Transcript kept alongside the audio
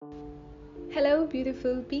Hello,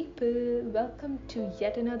 beautiful people. Welcome to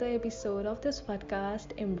yet another episode of this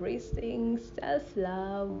podcast, Embracing Self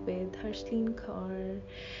Love with Harsleen Kaur.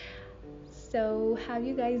 So, have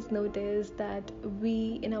you guys noticed that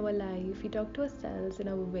in our life, we talk to ourselves in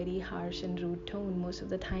a very harsh and rude tone most of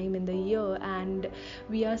the time in the year, and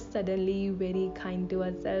we are suddenly very kind to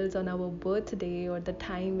ourselves on our birthday or the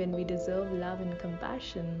time when we deserve love and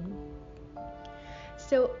compassion?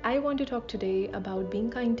 So, I want to talk today about being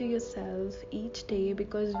kind to yourself each day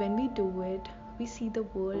because when we do it, we see the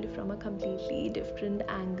world from a completely different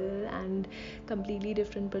angle and completely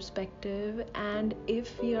different perspective. And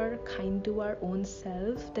if we are kind to our own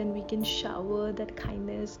self, then we can shower that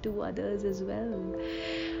kindness to others as well.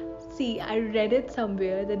 See, I read it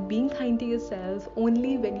somewhere that being kind to yourself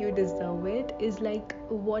only when you deserve it is like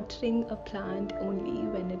watering a plant only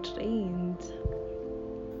when it rains.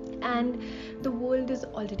 And the world is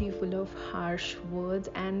already full of harsh words,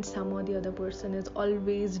 and some or the other person is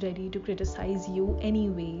always ready to criticize you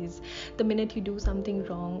anyways. The minute you do something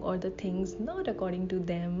wrong or the things not according to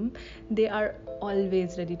them, they are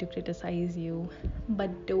always ready to criticize you.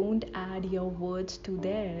 But don't add your words to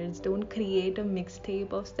theirs. Don't create a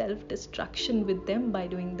mixtape of self-destruction with them by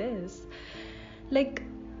doing this. Like,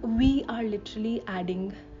 we are literally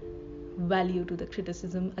adding value to the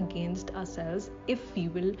criticism against ourselves if we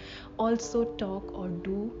will also talk or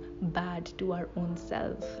do bad to our own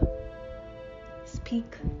self.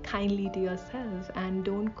 Speak kindly to yourself and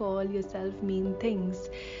don't call yourself mean things.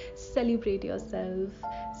 Celebrate yourself.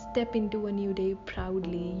 Step into a new day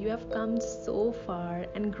proudly. You have come so far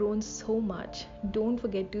and grown so much. Don't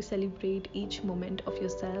forget to celebrate each moment of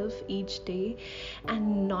yourself each day,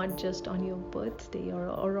 and not just on your birthday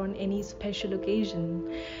or on any special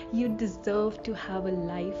occasion. You deserve to have a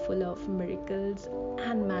life full of miracles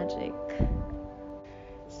and magic.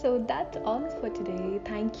 So that's all for today.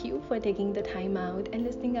 Thank you for taking the time out and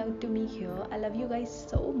listening out to me here. I love you guys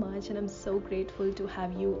so much and I'm so grateful to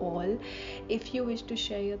have you all. If you wish to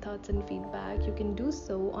share your thoughts and feedback, you can do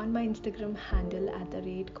so on my Instagram handle at the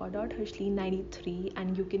rate @cord.hershly93,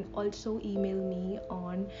 and you can also email me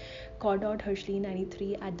on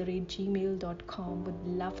cord.hershly93 at the rate gmail.com. Would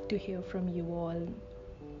love to hear from you all.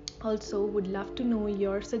 Also, would love to know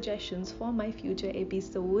your suggestions for my future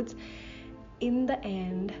episodes. In the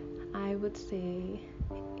end, I would say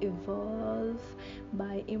evolve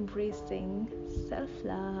by embracing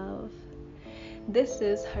self-love. This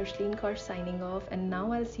is Harsleen Kaur signing off, and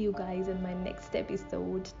now I'll see you guys in my next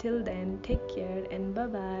episode. Till then, take care and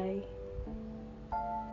bye-bye.